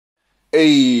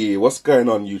Hey, what's going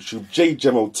on YouTube?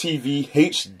 Jamo TV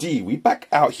HD. We back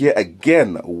out here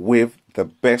again with the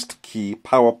Bestkey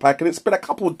power pack, and it's been a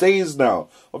couple of days now.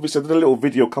 Obviously, I did a little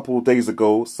video a couple of days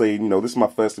ago saying, this is my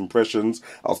first impressions.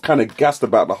 I was kind of gassed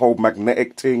about the whole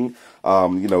magnetic thing, the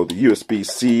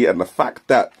USB-C, and the fact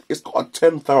that it's got a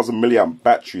 10,000 milliamp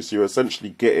battery, so you're essentially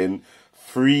getting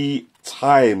 3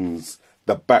 times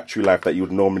the battery life that you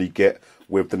would normally get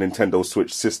with the Nintendo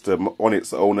Switch system on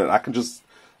its own. And I can just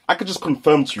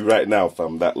confirm to you right now,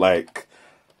 fam, that like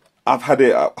I've had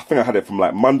it. I think I had it from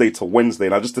like Monday to Wednesday,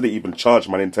 and I just didn't even charge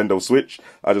my Nintendo Switch.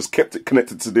 I just kept it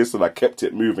connected to this, and I kept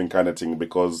it moving, kind of thing,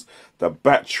 because the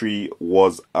battery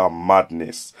was a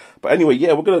madness. But anyway,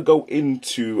 yeah, we're gonna go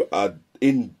into a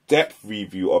in-depth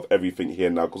review of everything here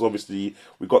now, because obviously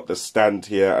we got the stand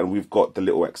here, and we've got the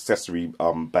little accessory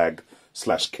bag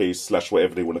slash case slash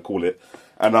whatever they want to call it.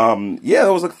 And yeah,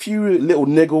 there was a few little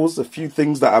niggles, a few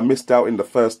things that I missed out in the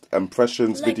first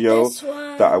impressions video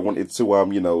that I wanted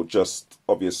to just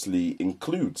obviously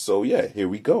include. So yeah, here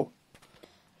we go.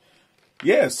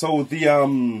 Yeah, so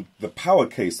the power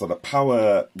case, or the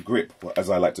power grip,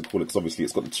 as I like to call it, because obviously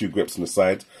it's got the 2 grips on the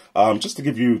side. Just to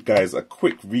give you guys a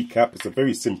quick recap, it's a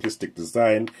very simplistic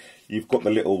design. You've got the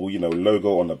little,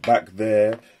 logo on the back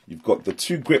there. You've got the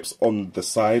 2 grips on the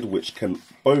side, which can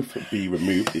both be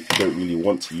removed if you don't really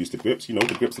want to use the grips.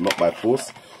 The grips are not by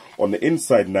force. On the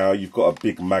inside now, you've got a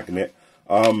big magnet.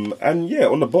 And yeah,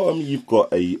 on the bottom, you've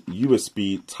got a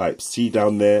USB Type-C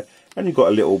down there. And you've got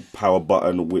a little power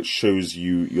button which shows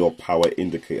you your power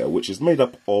indicator, which is made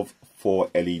up of 4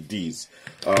 LEDs.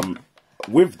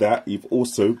 With that, you've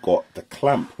also got the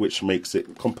clamp, which makes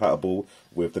it compatible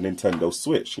with the Nintendo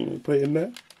Switch. Put it in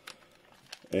there.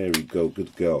 There we go,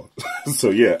 good girl. So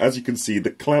yeah, as you can see, the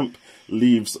clamp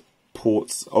leaves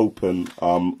ports open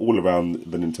all around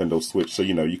the Nintendo Switch. So,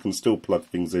 you can still plug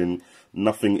things in.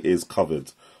 Nothing is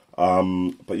covered.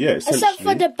 But yeah, essentially... Except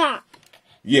for the back.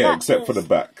 Yeah, except for the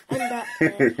back.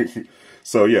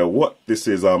 So yeah, what this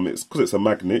is, it's because it's a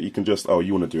magnet. You can just,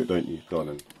 you want to do it, don't you? Go on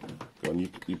then. Go on,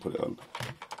 you put it on.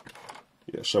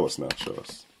 Yeah, show us now. Show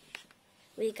us.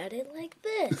 We got it like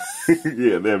this.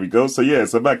 Yeah, there we go. So yeah,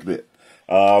 it's a magnet.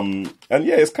 And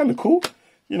yeah, it's kind of cool.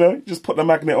 Just put the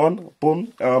magnet on.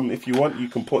 Boom. If you want, you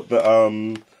can put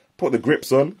the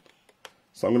grips on.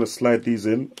 So I'm gonna slide these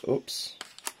in. Oops.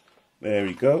 There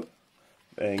we go.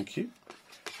 Thank you.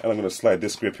 And I'm going to slide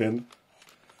this grip in.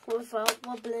 Without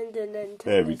wobbling the Nintendo.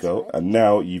 There we go. And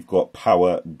now you've got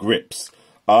power grips.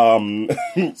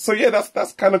 So yeah,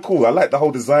 that's kind of cool. I like the whole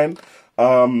design.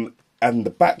 And the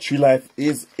battery life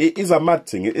is a mad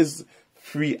thing. It is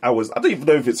 3 hours. I don't even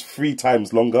know if it's 3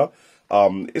 times longer.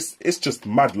 It's just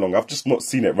mad long. I've just not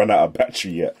seen it run out of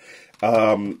battery yet.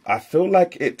 I feel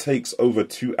like it takes over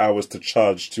 2 hours to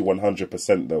charge to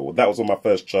 100% though. That was on my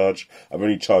first charge. I've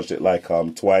only charged it like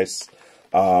twice.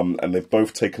 And they've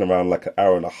both taken around like an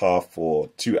hour and a half or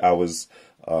 2 hours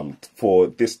for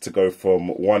this to go from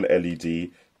 1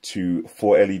 LED to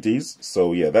 4 LEDs.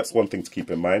 So yeah, that's one thing to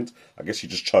keep in mind. I guess you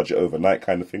just charge it overnight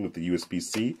kind of thing with the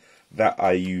USB-C that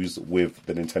I use with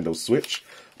the Nintendo Switch.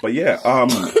 But yeah,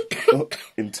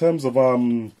 in terms of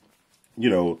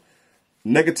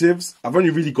negatives, I've only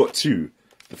really got 2.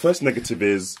 The first negative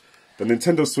is the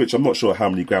Nintendo Switch. I'm not sure how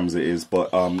many grams it is,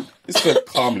 but it's a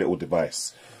calm little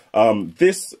device.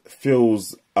 This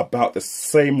feels about the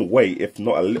same weight, if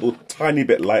not a little tiny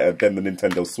bit lighter than the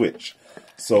Nintendo Switch.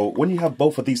 So when you have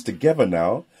both of these together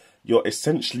now, you're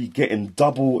essentially getting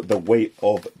double the weight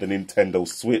of the Nintendo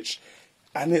Switch.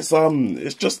 And it's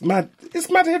just mad. It's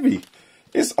mad heavy.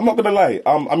 I'm not gonna lie.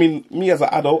 I mean, me as an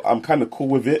adult, I'm kind of cool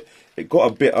with it. It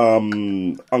got a bit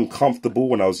uncomfortable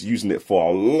when I was using it for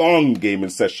a long gaming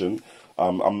session.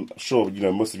 I'm sure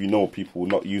most of people will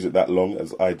not use it that long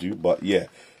as I do, but yeah.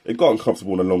 It got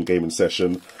uncomfortable in a long gaming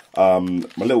session.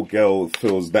 My little girl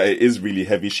feels that it is really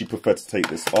heavy. She preferred to take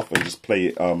this off and just play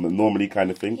it normally kind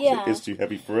of thing. Yeah. It is too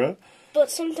heavy for her. But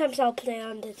sometimes I'll play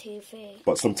on the TV.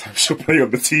 But sometimes she'll play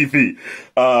on the TV.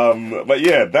 But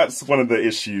yeah, that's one of the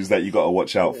issues that you got to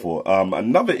watch out for.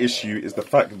 Another issue is the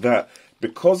fact that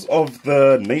because of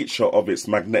the nature of its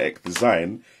magnetic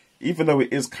design, even though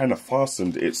it is kind of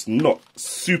fastened, it's not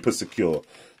super secure.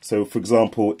 So for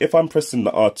example, if I'm pressing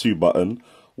the R2 button,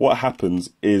 what happens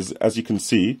is, as you can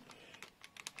see,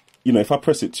 if I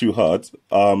press it too hard,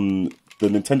 the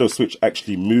Nintendo Switch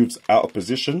actually moves out of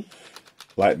position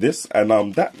like this, and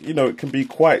that it can be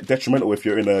quite detrimental if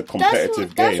you're in a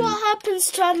competitive game. That's what happens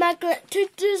to a magnet too,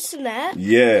 isn't it?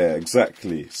 Yeah,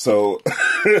 exactly. So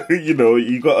you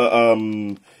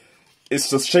gotta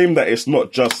it's a shame that it's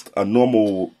not just a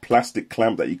normal plastic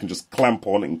clamp that you can just clamp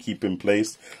on and keep in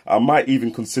place. I might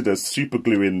even consider super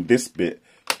gluing this bit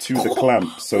to the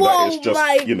clamp so that it's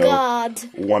just, you know,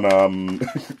 one,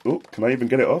 oh, can I even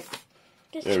get it off?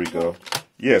 There we go.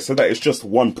 Yeah, so that it's just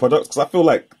one product, because I feel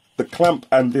like the clamp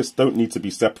and this don't need to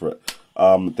be separate.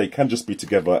 They can just be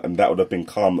together, and that would have been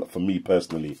calm for me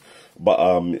personally.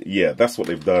 But yeah, that's what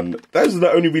they've done. Those are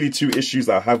the only really two issues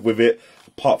I have with it.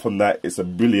 Apart from that, it's a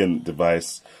brilliant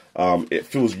device. It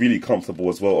feels really comfortable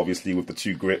as well, obviously, with the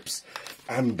two grips.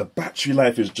 And the battery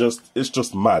life is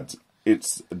just mad.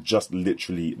 It's just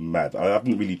literally mad. I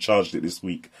haven't really charged it this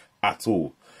week at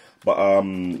all. But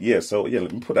yeah, so yeah,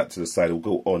 let me put that to the side. We'll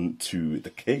go on to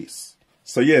the case.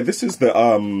 So yeah, this is the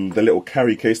little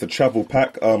carry case, the travel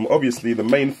pack. Obviously, the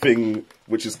main thing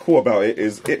which is cool about it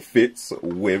is it fits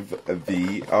with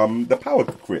the power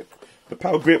grip. The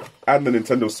power grip and the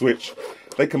Nintendo Switch,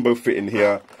 they can both fit in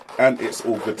here, and it's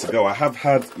all good to go. I have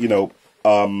had, you know,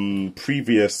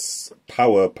 previous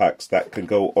power packs that can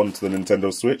go onto the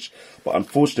Nintendo Switch, but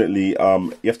unfortunately,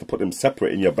 you have to put them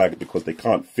separate in your bag because they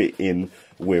can't fit in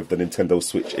with the Nintendo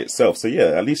Switch itself. So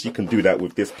yeah, at least you can do that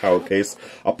with this power case.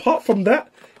 Apart from that,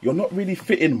 you're not really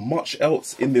fitting much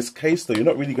else in this case, though. You're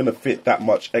not really going to fit that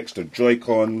much extra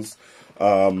Joy-Cons,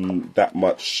 that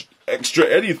much extra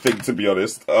anything, to be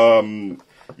honest.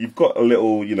 You've got a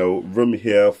little, you know, room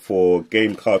here for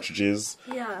game cartridges.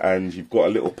 Yeah. And you've got a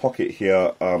little pocket here,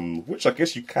 which I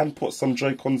guess you can put some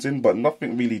Joy-Cons in, but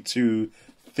nothing really too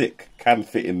thick can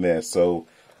fit in there. So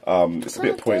it's a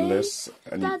bit pointless.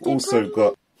 And you've also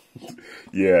got,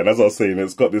 yeah, and as I was saying,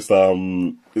 it's got this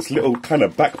this little kind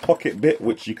of back pocket bit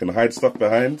which you can hide stuff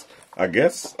behind, I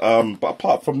guess. But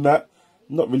apart from that,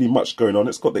 not really much going on.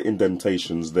 It's got the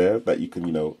indentations there that you can,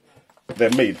 you know, they're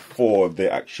made for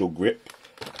the actual grip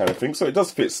kind of thing. So it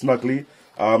does fit snugly.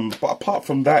 But apart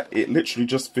from that, it literally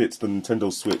just fits the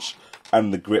Nintendo Switch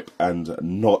and the grip and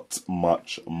not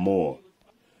much more.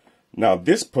 Now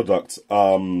this product,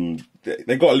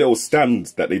 they got a little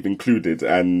stand that they've included,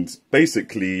 and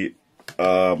basically,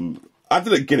 I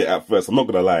didn't get it at first, I'm not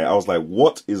gonna lie. I was like,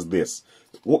 what is this?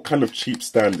 What kind of cheap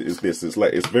stand is this? It's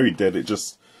like, it's very dead, it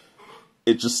just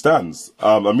stands.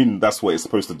 I mean, that's what it's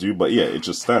supposed to do, but yeah, it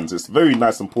just stands. It's very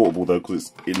nice and portable though,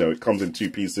 because you know, it comes in two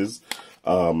pieces.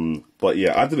 But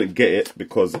yeah, I didn't get it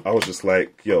because I was just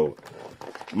like, yo,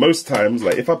 most times,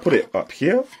 like if I put it up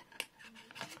here,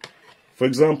 for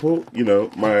example, you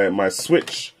know, my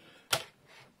Switch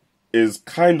is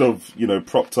kind of, you know,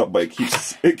 propped up, but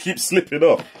it keeps slipping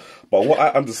off. But what I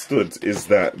understood is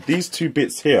that these two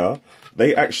bits here,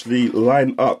 they actually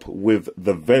line up with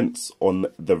the vents on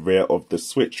the rear of the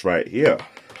Switch right here.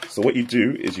 So what you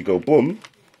do is you go boom,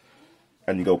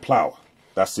 and you go plow.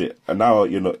 That's it. And now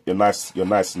you're nice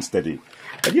and steady.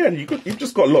 And yeah, you've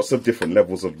just got lots of different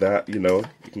levels of that. You know,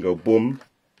 you can go boom,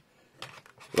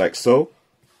 like so.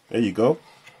 There you go.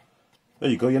 There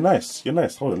you go. You're nice. You're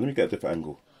nice. Hold on. Let me get a different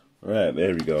angle. Right,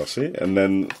 there we go. See? And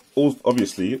then,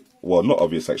 obviously, well, not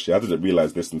obvious actually. I didn't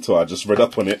realize this until I just read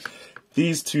up on it.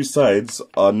 These two sides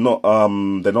are not,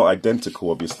 they're not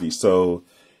identical, obviously. So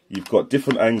you've got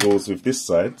different angles with this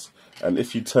side. And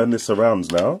if you turn this around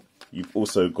now, you've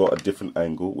also got a different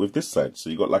angle with this side. So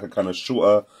you've got like a kind of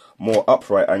shorter, more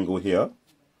upright angle here.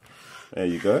 There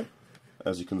you go.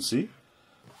 As you can see.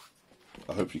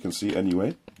 I hope you can see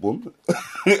anyway. Boom.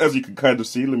 As you can kind of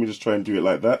see, let me just try and do it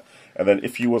like that. And then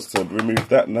if you was to remove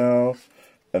that now,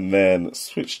 and then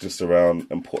switch this around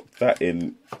and put that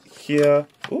in here,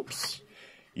 oops,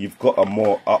 you've got a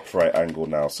more upright angle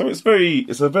now. So it's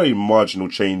a very marginal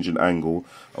change in angle.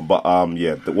 But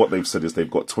yeah, what they've said is they've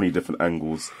got 20 different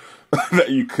angles that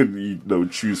you could, you know,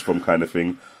 choose from, kind of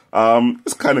thing.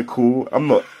 It's kind of cool.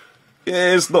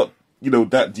 It's not, you know,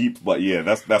 that deep, but yeah,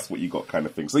 that's what you got, kind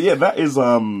of thing. So yeah, that is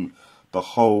the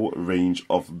whole range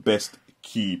of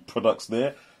Bestkey products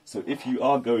there. So if you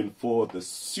are going for the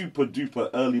super duper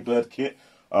early bird kit,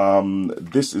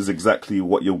 this is exactly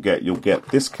what you'll get. You'll get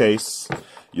this case,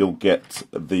 you'll get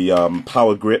the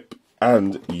power grip,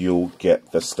 and you'll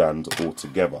get the stand all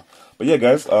together. But yeah,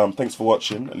 guys, thanks for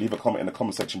watching. Leave a comment in the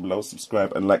comment section below.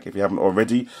 Subscribe and like if you haven't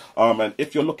already. And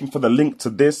if you're looking for the link to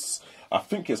this, I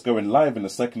think it's going live in a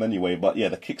second anyway. But yeah,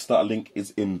 the Kickstarter link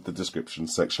is in the description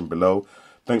section below.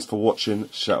 Thanks for watching.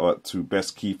 Shout out to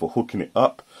Bestkey for hooking it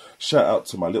up. Shout out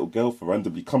to my little girl for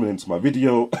randomly coming into my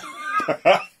video.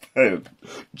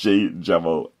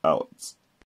 Jamo out.